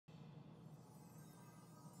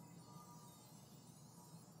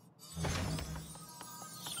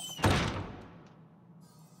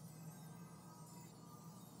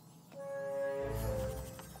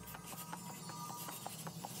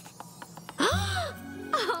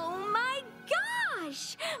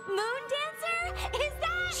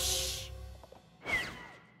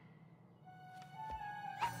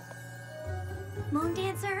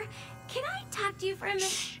Moondancer, can I talk to you for a minute?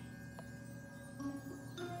 Shh.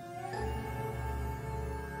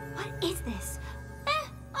 What is this?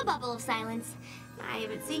 A bubble of silence. I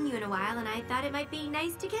haven't seen you in a while, and I thought it might be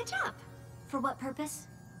nice to catch up. For what purpose?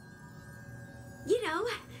 You know,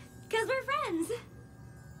 'cause we're friends.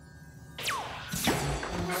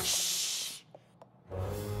 Shh.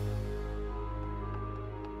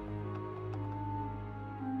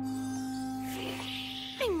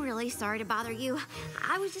 I'm really sorry to bother you.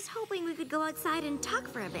 I was just hoping we could go outside and talk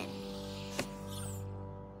for a bit.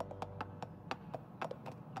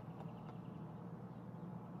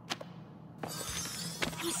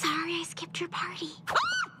 I'm sorry I skipped your party.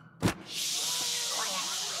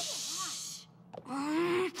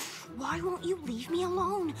 Why won't you leave me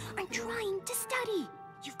alone? I'm trying to study.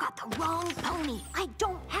 You've got the wrong pony. I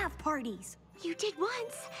don't have parties. You did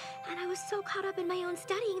once, and I was so caught up in my own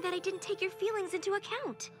studying that I didn't take your feelings into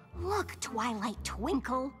account. Look, Twilight,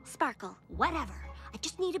 Twinkle, Sparkle. whatever. I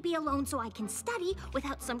just need to be alone so I can study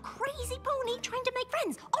without some crazy pony trying to make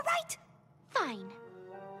friends, all right? Fine.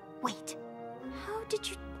 Wait, how did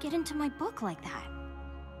you get into my book like that?